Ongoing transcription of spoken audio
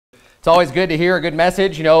It's always good to hear a good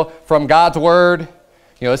message, you know, from God's Word.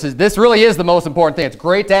 You know, this really is the most important thing. It's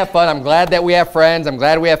great to have fun. I'm glad that we have friends. I'm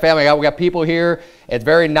glad we have family. We got people here. It's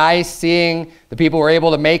very nice seeing the people who are able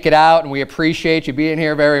to make it out, and we appreciate you being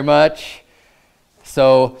here very much.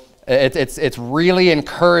 So it's really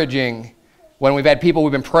encouraging when we've had people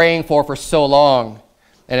we've been praying for so long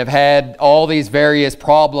and have had all these various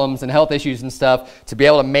problems and health issues and stuff to be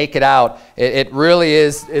able to make it out. It really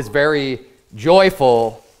is very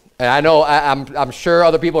joyful. And I know I'm sure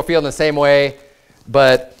other people are feeling the same way,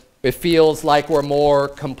 but it feels like we're more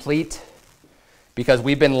complete because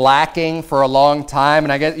we've been lacking for a long time.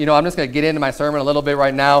 And I guess, you know, I'm just going to get into my sermon a little bit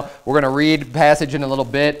right now. We're going to read the passage in a little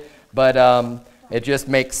bit, but it just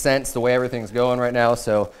makes sense the way everything's going right now.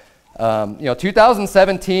 So, you know,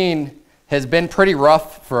 2017 has been pretty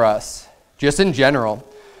rough for us, just in general.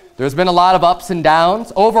 There's been a lot of ups and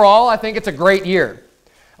downs. Overall, I think it's a great year.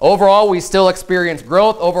 Overall, we still experience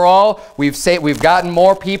growth. Overall, we've gotten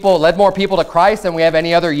more people, led more people to Christ than we have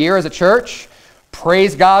any other year as a church.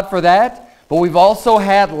 Praise God for that. But we've also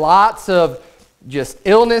had lots of just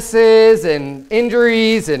illnesses and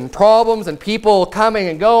injuries and problems and people coming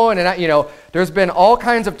and going. And, you know, there's been all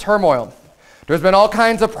kinds of turmoil. There's been all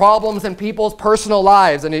kinds of problems in people's personal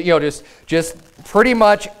lives. And, you know, just pretty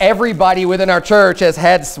much everybody within our church has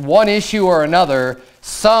had one issue or another.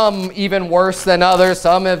 Some even worse than others.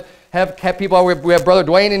 Some have kept people. We have Brother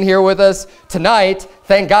Dwayne in here with us tonight.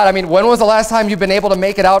 Thank God. I mean, when was the last time you've been able to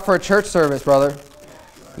make it out for a church service, brother?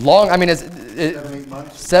 Long. I mean, 7 or 8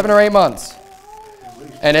 months. 7 or 8 months.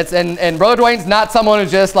 And Brother Dwayne's not someone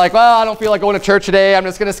who's just like, well, I don't feel like going to church today. I'm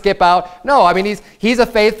just going to skip out. No, I mean, he's a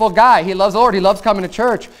faithful guy. He loves the Lord. He loves coming to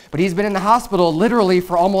church. But he's been in the hospital literally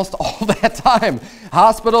for almost all that time.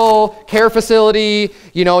 Hospital, care facility,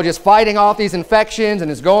 you know, just fighting off these infections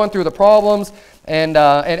and is going through the problems. And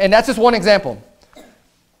that's just one example.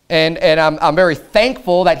 And I'm very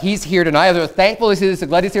thankful that he's here tonight. I'm very thankful he's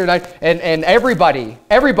glad he's here tonight. And everybody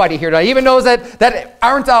here tonight, even those that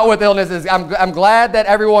aren't out with illnesses, I'm glad that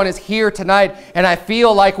everyone is here tonight. And I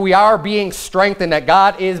feel like we are being strengthened, that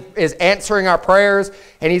God is answering our prayers,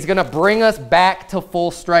 and he's going to bring us back to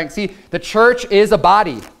full strength. See, the church is a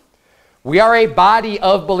body. We are a body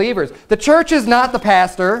of believers. The church is not the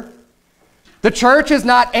pastor. The church is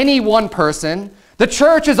not any one person. The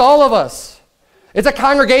church is all of us. It's a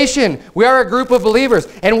congregation. We are a group of believers,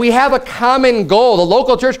 and we have a common goal. The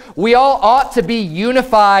local church, we all ought to be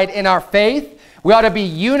unified in our faith. We ought to be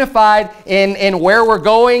unified in where we're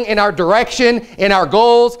going, in our direction, in our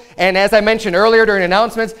goals. And as I mentioned earlier during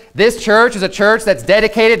announcements, this church is a church that's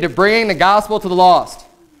dedicated to bringing the gospel to the lost.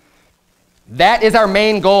 That is our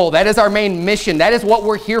main goal. That is our main mission. That is what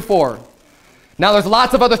we're here for. Now, there's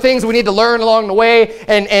lots of other things we need to learn along the way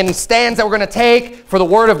and stands that we're going to take for the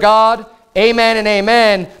Word of God. Amen and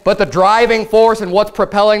amen. But the driving force and what's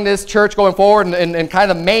propelling this church going forward and kind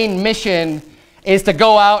of the main mission is to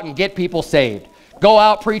go out and get people saved. Go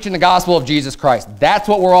out preaching the gospel of Jesus Christ. That's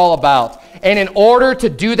what we're all about. And in order to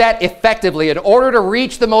do that effectively, in order to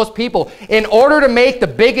reach the most people, in order to make the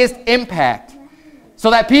biggest impact,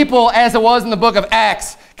 so that people, as it was in the book of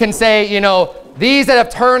Acts, can say, you know, these that have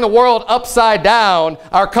turned the world upside down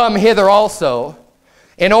are come hither also.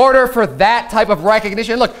 In order for that type of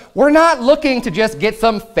recognition, look, we're not looking to just get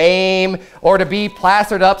some fame or to be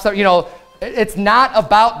plastered up. So, you know, it's not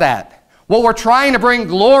about that. What we're trying to bring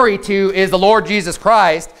glory to is the Lord Jesus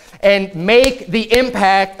Christ and make the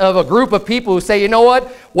impact of a group of people who say, you know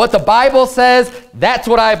what the Bible says, that's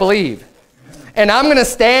what I believe. And I'm going to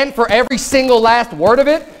stand for every single last word of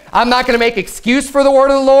it. I'm not going to make excuse for the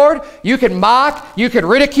word of the Lord. You can mock, you can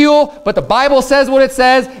ridicule, but the Bible says what it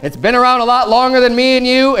says. It's been around a lot longer than me and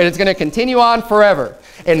you, and it's going to continue on forever.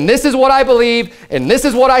 And this is what I believe, and this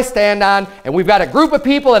is what I stand on, and we've got a group of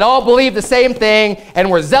people that all believe the same thing,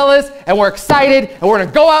 and we're zealous, and we're excited, and we're going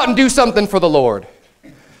to go out and do something for the Lord.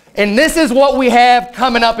 And this is what we have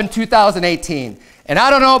coming up in 2018. And I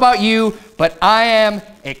don't know about you, but I am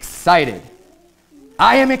excited.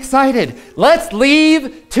 I am excited. Let's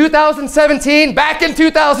leave 2017 back in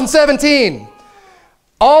 2017.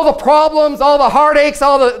 All the problems, all the heartaches,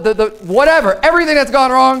 all the whatever, everything that's gone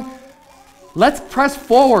wrong, let's press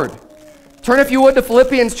forward. Turn, if you would, to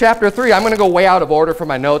Philippians chapter 3. I'm going to go way out of order for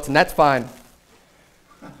my notes, and that's fine.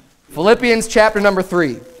 Philippians chapter number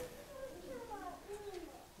 3.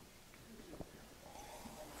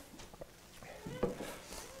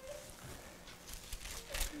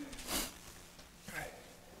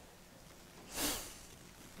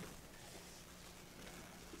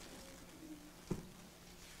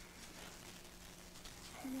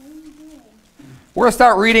 We're going to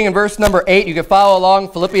start reading in verse number 8. You can follow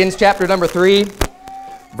along, Philippians chapter number 3.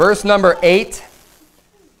 verse number 8.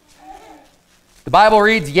 The Bible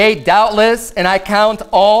reads, "Yea, doubtless, and I count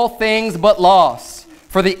all things but loss,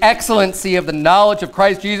 for the excellency of the knowledge of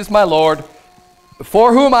Christ Jesus my Lord,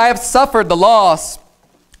 for whom I have suffered the loss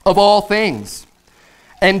of all things,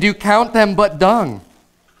 and do count them but dung,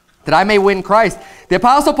 that I may win Christ." The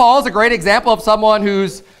Apostle Paul is a great example of someone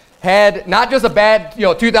who's had not just a bad,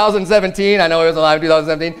 2017, I know he was alive in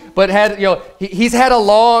 2017, but he's had a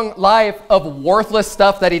long life of worthless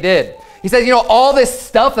stuff that he did. He says, all this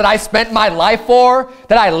stuff that I spent my life for,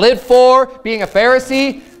 that I lived for, being a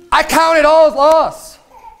Pharisee, I count it all as loss.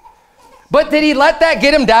 But did he let that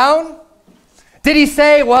get him down? Did he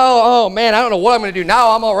say, well, oh man, I don't know what I'm going to do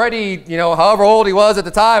now. I'm already, however old he was at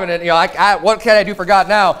the time, and what can I do for God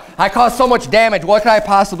now? I caused so much damage. What can I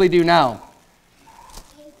possibly do now?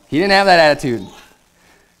 He didn't have that attitude.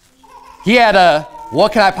 He had a,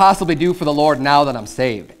 what can I possibly do for the Lord now that I'm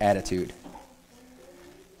saved attitude.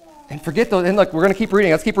 And forget those, and look, we're going to keep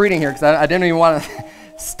reading. Let's keep reading here because I didn't even want to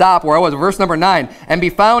stop where I was. Verse number 9, "And be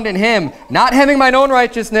found in him, not having mine own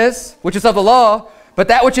righteousness, which is of the law, but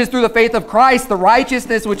that which is through the faith of Christ, the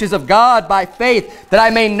righteousness which is of God by faith, that I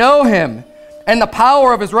may know him, and the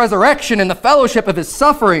power of his resurrection, and the fellowship of his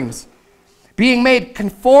sufferings, being made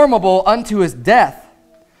conformable unto his death,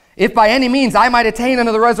 if by any means I might attain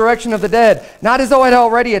unto the resurrection of the dead. Not as though I had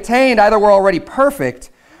already attained, either were already perfect,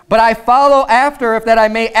 but I follow after, if that I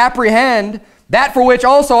may apprehend that for which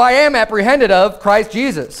also I am apprehended of Christ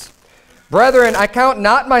Jesus. Brethren, I count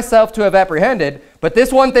not myself to have apprehended, but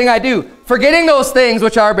this one thing I do, forgetting those things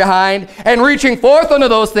which are behind, and reaching forth unto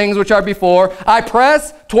those things which are before, I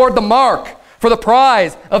press toward the mark for the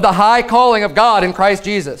prize of the high calling of God in Christ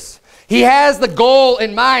Jesus." He has the goal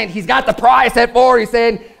in mind. He's got the prize set forward. He's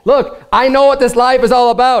saying, look, I know what this life is all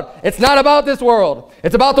about. It's not about this world.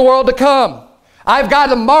 It's about the world to come. I've got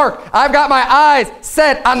the mark. I've got my eyes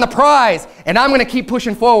set on the prize, and I'm going to keep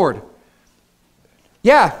pushing forward.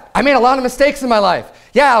 Yeah, I made a lot of mistakes in my life.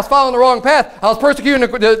 Yeah, I was following the wrong path. I was persecuting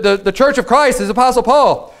the church of Christ, as Apostle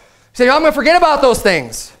Paul. He said, I'm going to forget about those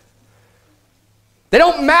things. They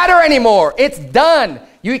don't matter anymore. It's done.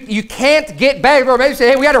 You can't get back. Or maybe say,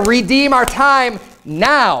 hey, we got to redeem our time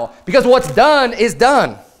now, because what's done is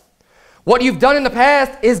done. What you've done in the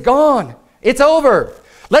past is gone. It's over.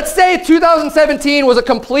 Let's say 2017 was a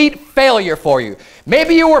complete failure for you.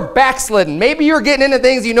 Maybe you were backslidden. Maybe you were getting into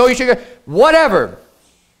things you know you should. Whatever.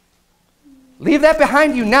 Leave that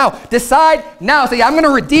behind you now. Decide now. Say, I'm going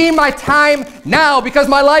to redeem my time now because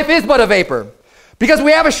my life is but a vapor. Because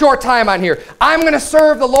we have a short time on here. I'm going to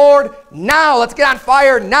serve the Lord now. Let's get on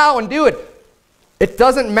fire now and do it. It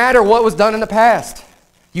doesn't matter what was done in the past.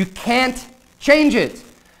 You can't change it.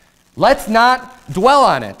 Let's not dwell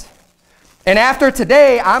on it. And after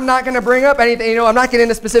today, I'm not going to bring up anything, I'm not getting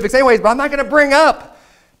into specifics anyways, but I'm not going to bring up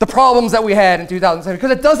the problems that we had in 2007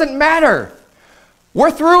 because it doesn't matter. We're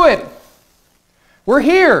through it. We're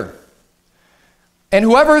here. And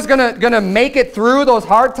whoever is going to make it through those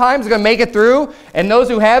hard times is going to make it through. And those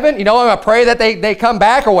who haven't, I'm going to pray that they come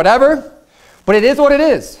back or whatever. But it is what it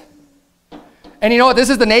is. And you know what? This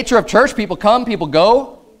is the nature of church. People come, people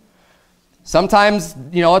go. Sometimes,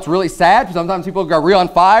 it's really sad. Sometimes people go real on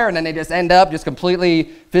fire and then they just end up just completely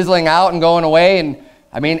fizzling out and going away. And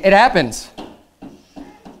it happens.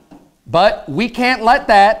 But we can't let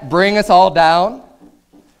that bring us all down.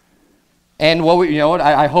 And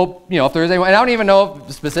I hope, if there is anyone, and I don't even know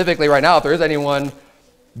specifically right now if there is anyone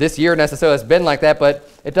this year necessarily that's been like that, but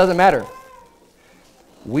it doesn't matter.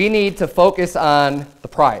 We need to focus on the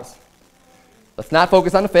prize. Let's not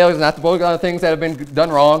focus on the failures, not to focus on the things that have been done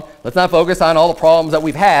wrong. Let's not focus on all the problems that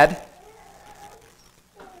we've had.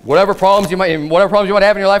 Whatever problems you might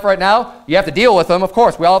have in your life right now, you have to deal with them. Of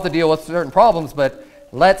course, we all have to deal with certain problems, but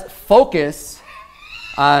let's focus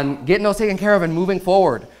on getting those taken care of and moving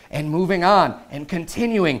forward and moving on and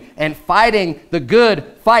continuing and fighting the good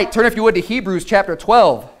fight. Turn, if you would, to Hebrews chapter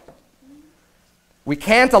 12. We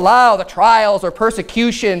can't allow the trials or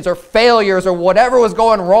persecutions or failures or whatever was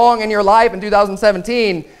going wrong in your life in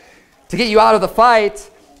 2017 to get you out of the fight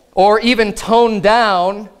or even tone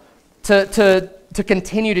down to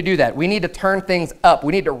continue to do that. We need to turn things up.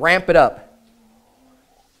 We need to ramp it up.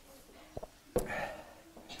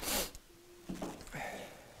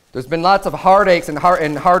 There's been lots of heartaches and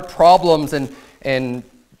hard problems and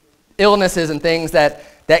illnesses and things that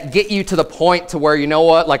get you to the point to where,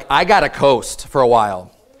 I got to coast for a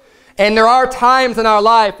while. And there are times in our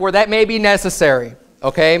life where that may be necessary,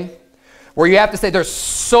 okay? Where you have to say there's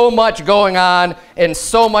so much going on and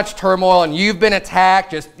so much turmoil and you've been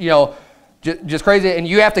attacked, just crazy, and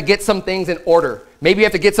you have to get some things in order. Maybe you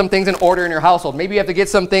have to get some things in order in your household. Maybe you have to get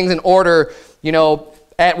some things in order,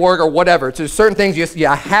 at work or whatever. So certain things you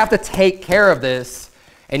have to take care of this,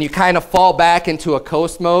 and you kind of fall back into a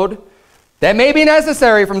coast mode. That may be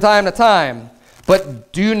necessary from time to time,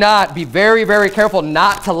 but do not, be very, very careful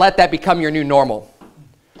not to let that become your new normal,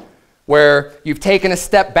 where you've taken a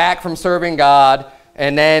step back from serving God,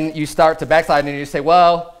 and then you start to backslide, and you say,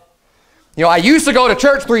 well, you know, I used to go to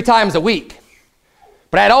church 3 times a week,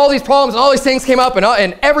 but I had all these problems, and all these things came up,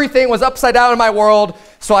 and everything was upside down in my world,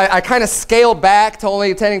 so I kind of scaled back to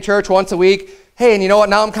only attending church once a week. Hey, and you know what?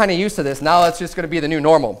 Now I'm kind of used to this. Now it's just going to be the new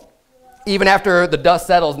normal, even after the dust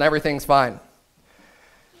settles and everything's fine.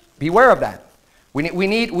 Beware of that. We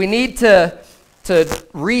need to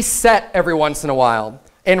reset every once in a while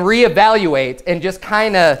and reevaluate and just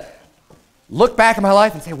kind of look back at my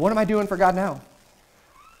life and say, what am I doing for God now?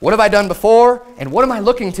 What have I done before, and what am I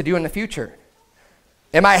looking to do in the future?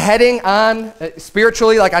 Am I heading on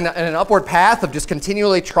spiritually like on an upward path of just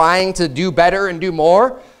continually trying to do better and do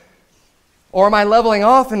more? Or am I leveling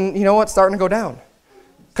off and, you know what, starting to go down?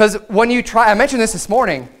 Because when you try, I mentioned this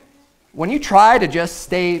morning, when you try to just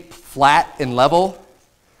stay flat and level,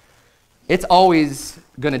 it's always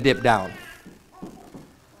going to dip down.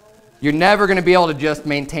 You're never going to be able to just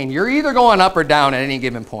maintain. You're either going up or down at any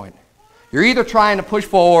given point. You're either trying to push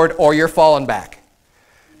forward or you're falling back.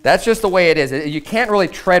 That's just the way it is. You can't really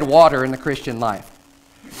tread water in the Christian life.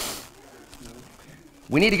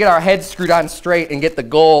 We need to get our heads screwed on straight and get the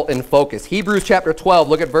goal in focus. Hebrews chapter 12,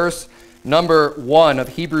 look at verse number 1 of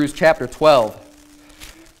Hebrews chapter 12.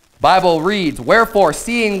 Bible reads, wherefore,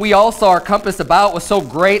 seeing we also are compassed about with so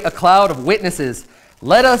great a cloud of witnesses,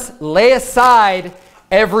 let us lay aside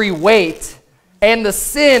every weight and the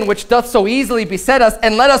sin which doth so easily beset us,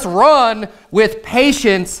 and let us run with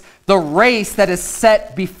patience the race that is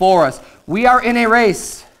set before us. We are in a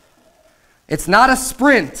race. It's not a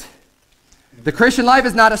sprint. The Christian life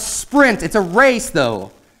is not a sprint. It's a race,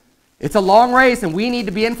 though. It's a long race, and we need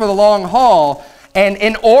to be in for the long haul. And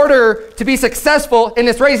in order to be successful in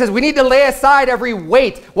this race, it says we need to lay aside every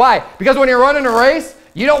weight. Why? Because when you're running a race,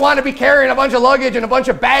 you don't want to be carrying a bunch of luggage and a bunch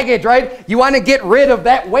of baggage, right? You want to get rid of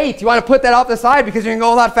that weight. You want to put that off the side because you can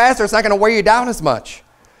go a lot faster. It's not going to weigh you down as much.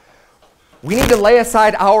 We need to lay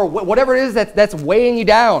aside whatever it is that's weighing you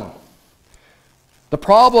down. The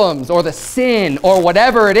problems or the sin or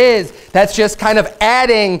whatever it is that's just kind of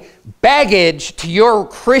adding baggage to your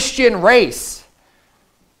Christian race.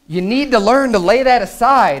 You need to learn to lay that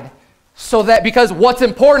aside so that, because what's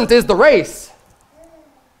important is the race,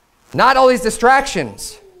 not all these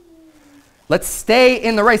distractions. Let's stay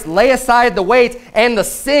in the race. Lay aside the weight and the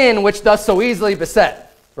sin which does so easily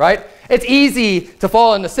beset, right? It's easy to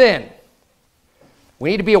fall into sin.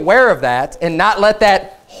 We need to be aware of that and not let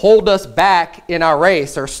that hold us back in our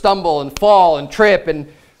race or stumble and fall and trip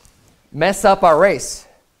and mess up our race.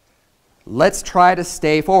 Let's try to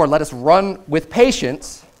stay forward. Let us run with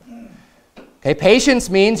patience. Okay, patience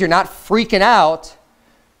means you're not freaking out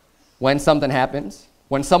when something happens,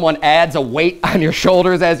 when someone adds a weight on your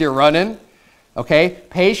shoulders as you're running. Okay,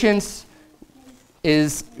 patience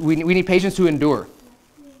is, we need patience to endure.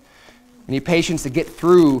 We need patience to get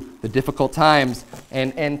through the difficult times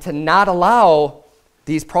and to not allow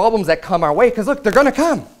these problems that come our way, because look, they're going to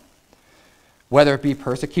come. Whether it be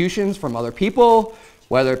persecutions from other people,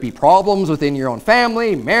 whether it be problems within your own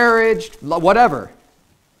family, marriage, whatever.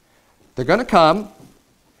 They're going to come,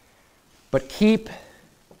 but keep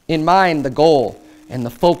in mind the goal and the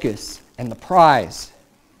focus and the prize.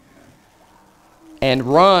 And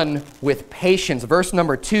run with patience. Verse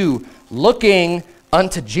number 2, looking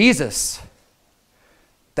unto Jesus.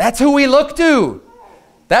 That's who we look to.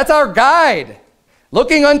 That's our guide.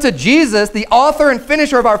 Looking unto Jesus, the author and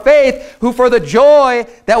finisher of our faith, who for the joy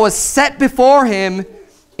that was set before him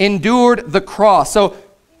endured the cross. So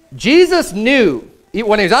Jesus knew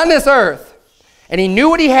when he was on this earth, and he knew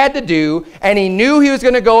what he had to do, and he knew he was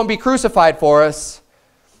going to go and be crucified for us,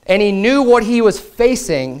 and he knew what he was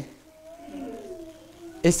facing.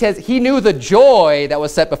 It says he knew the joy that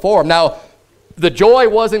was set before him. Now, the joy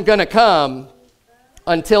wasn't going to come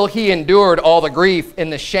until he endured all the grief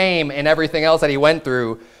and the shame and everything else that he went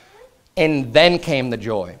through, and then came the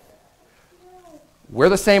joy. We're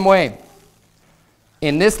the same way.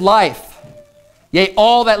 In this life, yea,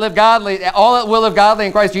 all that live godly, all that will live godly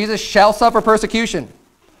in Christ Jesus shall suffer persecution.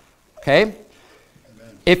 Okay? Amen.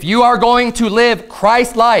 If you are going to live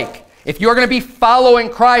Christ-like, if you're going to be following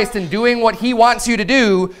Christ and doing what he wants you to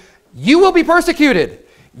do, you will be persecuted.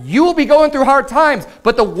 You will be going through hard times,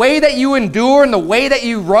 but the way that you endure and the way that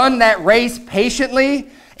you run that race patiently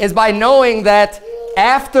is by knowing that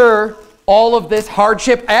after all of this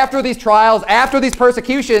hardship, after these trials, after these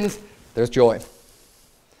persecutions, there's joy.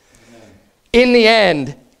 Amen. in the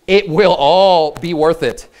end, it will all be worth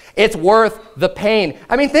it. It's worth the pain.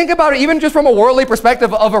 I mean, think about it, even just from a worldly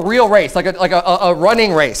perspective of a real race, like a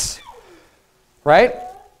running race, right?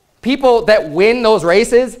 People that win those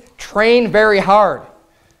races train very hard.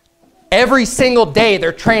 Every single day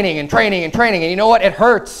they're training and training and training, and you know what? It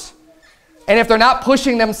hurts. And if they're not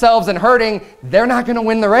pushing themselves and hurting, they're not going to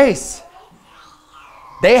win the race.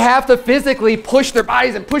 They have to physically push their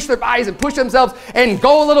bodies and push their bodies and push themselves and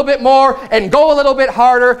go a little bit more and go a little bit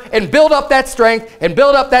harder and build up that strength and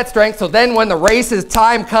build up that strength. So then when the race's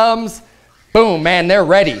time comes, boom, man, they're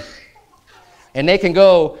ready. And they can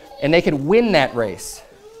go and they can win that race.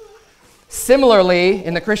 Similarly,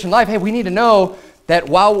 in the Christian life, hey, we need to know that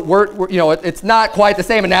while we're you know, it's not quite the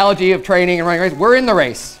same analogy of training and running a race. We're in the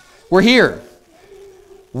race. We're here.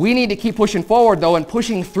 We need to keep pushing forward, though, and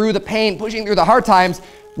pushing through the pain, pushing through the hard times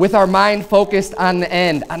with our mind focused on the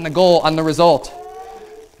end, on the goal, on the result.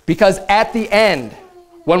 Because at the end,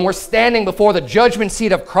 when we're standing before the judgment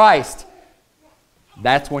seat of Christ,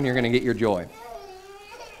 that's when you're going to get your joy.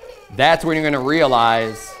 That's when you're going to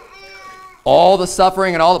realize all the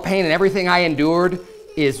suffering and all the pain and everything I endured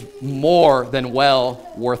is more than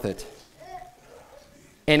well worth it.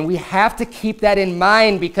 And we have to keep that in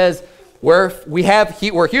mind because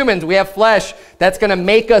we're humans, we have flesh that's going to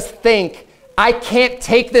make us think, I can't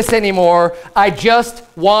take this anymore, I just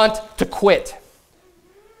want to quit.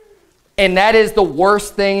 And that is the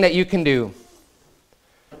worst thing that you can do.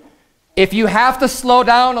 If you have to slow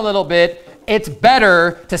down a little bit, it's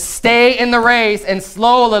better to stay in the race and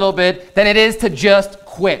slow a little bit than it is to just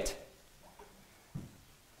quit.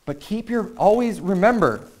 But always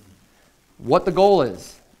remember what the goal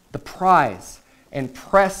is, the prize, and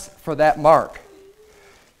press for that mark,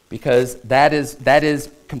 because that is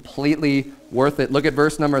completely worth it. Look at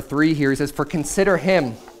verse number 3 here. He says, for consider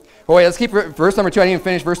him. Oh, wait, let's keep verse number 2. I didn't even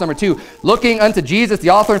finish verse number 2. Looking unto Jesus, the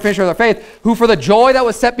author and finisher of their faith, who for the joy that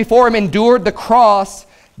was set before him endured the cross,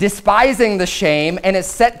 despising the shame, and is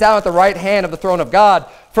set down at the right hand of the throne of God.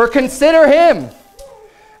 For consider him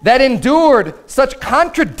that endured such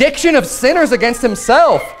contradiction of sinners against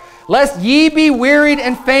himself, lest ye be wearied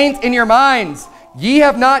and faint in your minds. Ye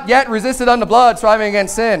have not yet resisted unto blood, striving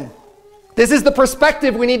against sin. This is the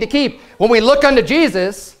perspective we need to keep. When we look unto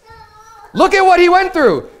Jesus, look at what he went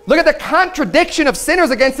through. Look at the contradiction of sinners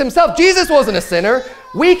against himself. Jesus wasn't a sinner.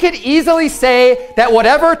 We could easily say that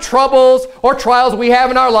whatever troubles or trials we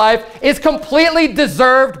have in our life is completely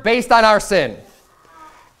deserved based on our sin.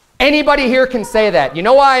 Anybody here can say that. You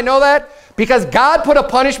know why I know that? Because God put a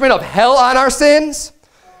punishment of hell on our sins,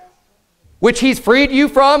 which he's freed you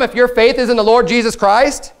from if your faith is in the Lord Jesus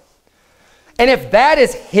Christ. And if that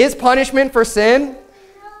is his punishment for sin,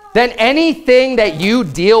 then anything that you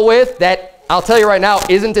deal with that, I'll tell you right now,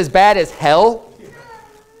 isn't as bad as hell,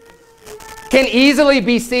 can easily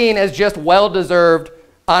be seen as just well-deserved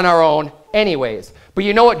on our own anyways. But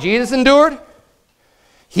you know what Jesus endured?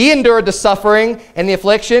 He endured the suffering and the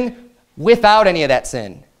affliction without any of that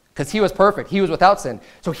sin, because he was perfect. He was without sin.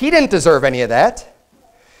 So he didn't deserve any of that.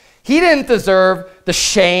 He didn't deserve the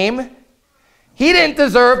shame. He didn't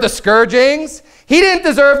deserve the scourgings. He didn't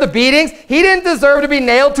deserve the beatings. He didn't deserve to be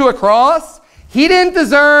nailed to a cross. He didn't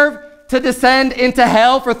deserve to descend into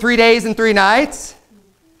hell for 3 days and 3 nights.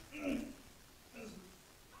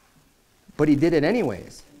 But he did it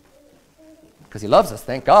anyways, because he loves us,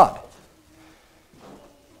 thank God.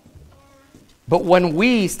 But when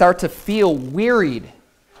we start to feel wearied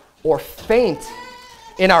or faint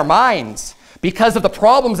in our minds because of the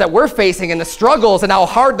problems that we're facing and the struggles and how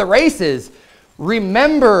hard the race is,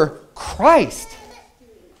 remember Christ.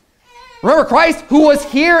 Remember Christ who was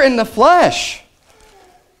here in the flesh.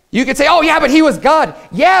 You could say, oh yeah, but he was God.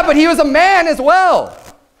 Yeah, but he was a man as well.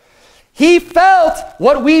 He felt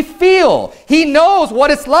what we feel. He knows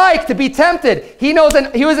what it's like to be tempted. He knows,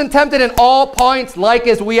 and he wasn't tempted in all points like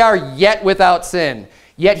as we are, yet without sin.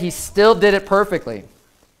 Yet he still did it perfectly.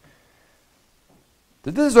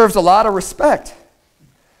 This deserves a lot of respect.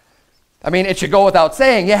 I mean, it should go without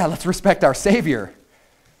saying, yeah, let's respect our Savior.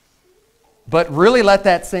 But really let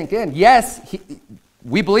that sink in. Yes,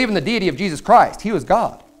 we believe in the deity of Jesus Christ. He was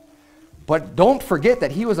God. But don't forget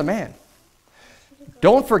that he was a man.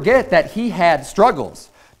 Don't forget that he had struggles.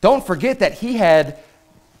 Don't forget that he had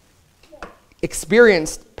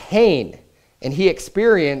experienced pain, and he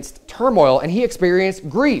experienced turmoil, and he experienced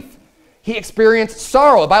grief. He experienced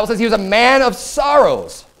sorrow. The Bible says he was a man of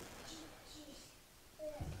sorrows.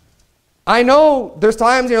 I know there's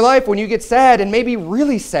times in your life when you get sad and maybe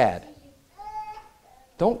really sad.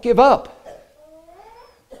 Don't give up.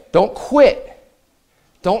 Don't quit.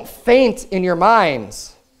 Don't faint in your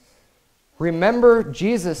minds. remember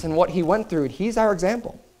Jesus and what he went through. He's our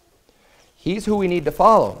example. He's who we need to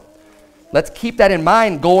follow. Let's keep that in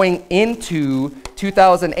mind going into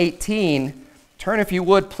 2018. Turn, if you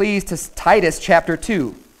would, please, to Titus chapter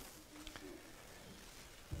 2.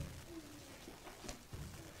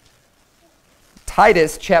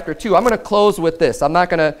 Titus chapter 2. I'm going to close with this. I'm not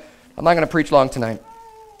going to preach long tonight.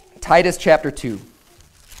 Titus chapter 2.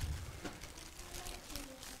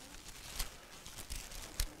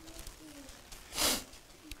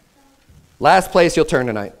 Last place you'll turn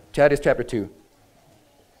tonight. Titus chapter 2.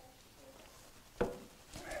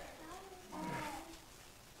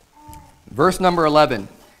 Verse number 11.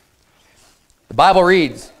 The Bible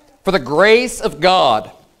reads, "For the grace of God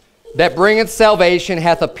that bringeth salvation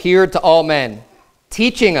hath appeared to all men,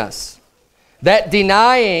 teaching us that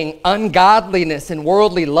denying ungodliness and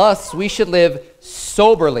worldly lusts, we should live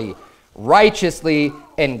soberly, righteously,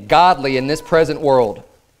 and godly in this present world,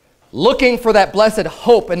 looking for that blessed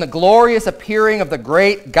hope and the glorious appearing of the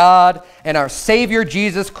great God and our Savior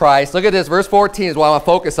Jesus Christ." Look at this, verse 14 is what I want to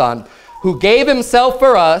focus on. "Who gave himself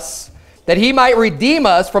for us, that he might redeem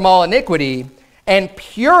us from all iniquity, and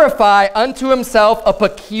purify unto himself a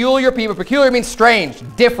peculiar people." Peculiar means strange,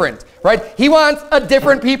 different, right? He wants a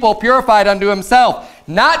different people purified unto himself.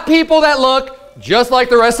 Not people that look just like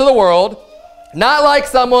the rest of the world. Not like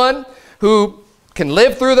someone who can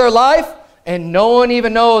live through their life and no one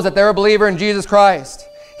even knows that they're a believer in Jesus Christ.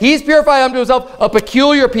 He's purified unto himself a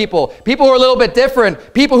peculiar people. People who are a little bit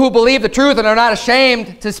different. People who believe the truth and are not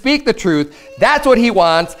ashamed to speak the truth. That's what he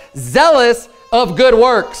wants. Zealous of good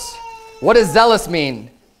works. What does zealous mean?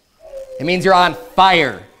 It means you're on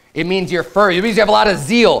fire. It means you're fervent. It means you have a lot of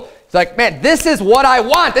zeal. It's like, man, this is what I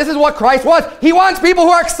want. This is what Christ wants. He wants people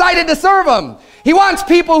who are excited to serve him. He wants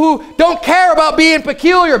people who don't care about being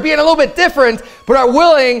peculiar, being a little bit different, but are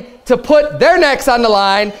willing to put their necks on the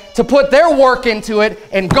line, to put their work into it,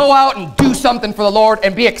 and go out and do something for the Lord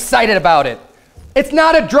and be excited about it. It's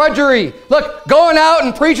not a drudgery. Look, going out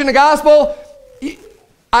and preaching the gospel,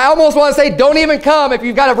 I almost want to say don't even come if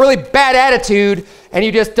you've got a really bad attitude and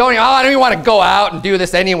you just don't, I don't even want to go out and do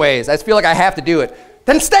this anyways. I just feel like I have to do it.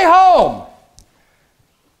 Then stay home.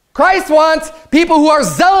 Christ wants people who are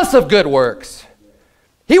zealous of good works.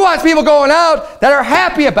 He wants people going out that are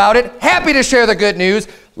happy about it, happy to share the good news.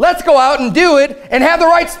 Let's go out and do it and have the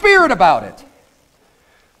right spirit about it.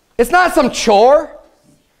 It's not some chore.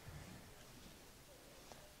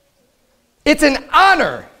 It's an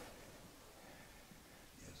honor.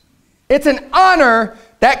 It's an honor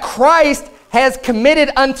that Christ has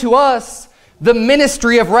committed unto us the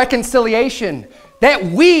ministry of reconciliation, that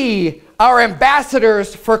we are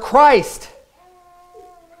ambassadors for Christ.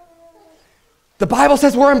 The Bible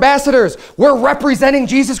says we're ambassadors. We're representing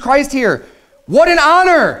Jesus Christ here. What an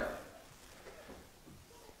honor.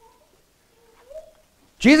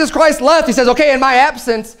 Jesus Christ left. He says, okay, in my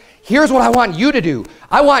absence, here's what I want you to do.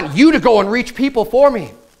 I want you to go and reach people for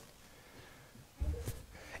me.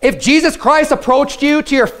 If Jesus Christ approached you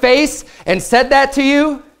to your face and said that to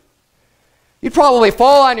you, you'd probably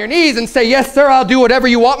fall on your knees and say, yes, sir, I'll do whatever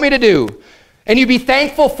you want me to do. And you'd be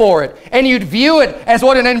thankful for it. And you'd view it as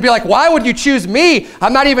what, and then be like, why would you choose me?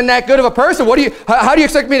 I'm not even that good of a person. How do you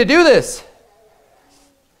expect me to do this?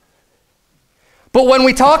 But when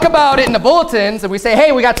we talk about it in the bulletins and we say,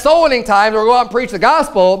 hey, we got soul winning time, we'll go out and preach the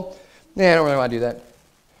gospel, I don't really want to do that.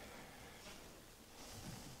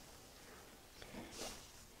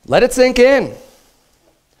 Let it sink in.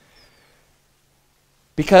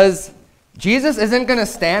 Because Jesus isn't going to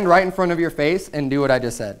stand right in front of your face and do what I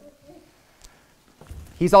just said.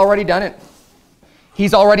 He's already done it.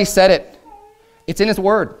 He's already said it. It's in his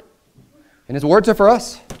word. And his words are for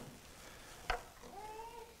us.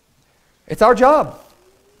 It's our job.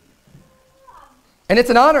 And it's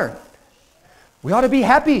an honor. We ought to be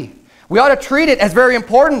happy. We ought to treat it as very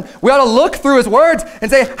important. We ought to look through his words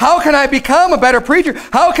and say, how can I become a better preacher?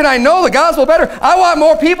 How can I know the gospel better? I want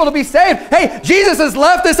more people to be saved. Hey, Jesus has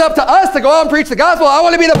left this up to us to go out and preach the gospel. I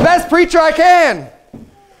want to be the best preacher I can.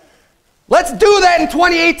 Let's do that in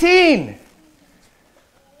 2018.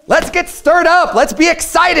 Let's get stirred up. Let's be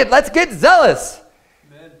excited. Let's get zealous.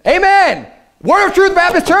 Amen. Amen. Word of Truth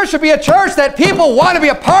Baptist Church should be a church that people want to be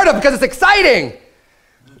a part of because it's exciting.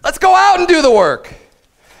 Let's go out and do the work.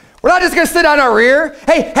 We're not just going to sit on our rear.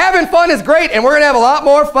 Hey, having fun is great, and we're going to have a lot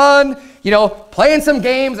more fun, playing some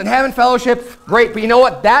games and having fellowship. Great, but you know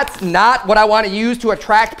what? That's not what I want to use to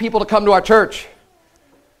attract people to come to our church.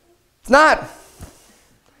 It's not.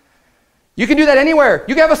 You can do that anywhere.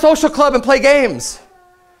 You can have a social club and play games.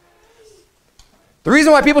 The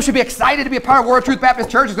reason why people should be excited to be a part of Word of Truth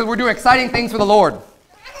Baptist Church is because we're doing exciting things for the Lord.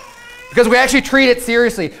 Because we actually treat it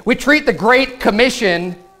seriously. We treat the Great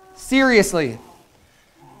Commission seriously.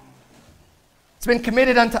 It's been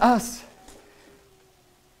committed unto us.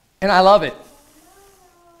 And I love it.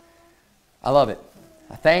 I love it.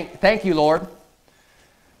 I thank you, Lord.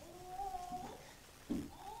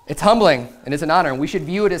 It's humbling and it's an honor, and we should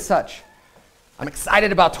view it as such. I'm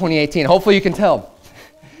excited about 2018. Hopefully you can tell.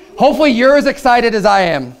 Hopefully you're as excited as I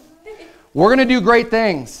am. We're going to do great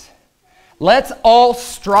things. Let's all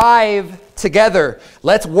strive together.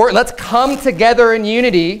 Let's work. Let's come together in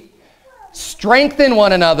unity, strengthen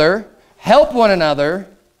one another, help one another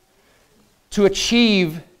to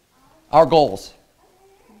achieve our goals.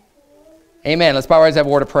 Amen. Let's bow our heads and have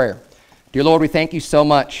a word of prayer. Dear Lord, we thank you so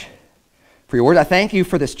much for your word. I thank you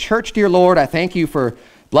for this church, dear Lord. I thank you for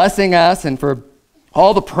blessing us and for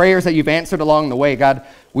all the prayers that you've answered along the way. God,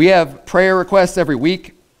 we have prayer requests every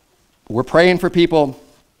week. We're praying for people,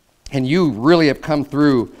 and you really have come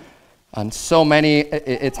through on so many.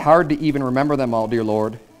 It's hard to even remember them all, dear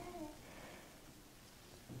Lord.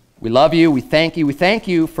 We love you. We thank you. We thank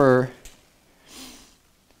you for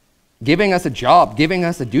giving us a job, giving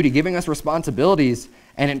us a duty, giving us responsibilities,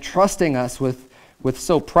 and entrusting us with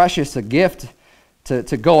so precious a gift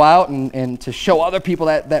to go out and to show other people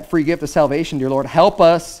that free gift of salvation, dear Lord. Help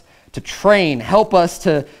us to train. Help us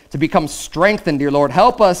to become strengthened, dear Lord.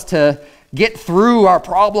 Help us to get through our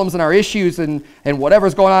problems and our issues and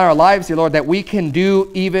whatever's going on in our lives, dear Lord, that we can do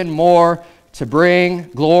even more to bring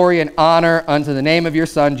glory and honor unto the name of your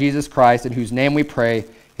Son, Jesus Christ, in whose name we pray.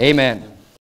 Amen.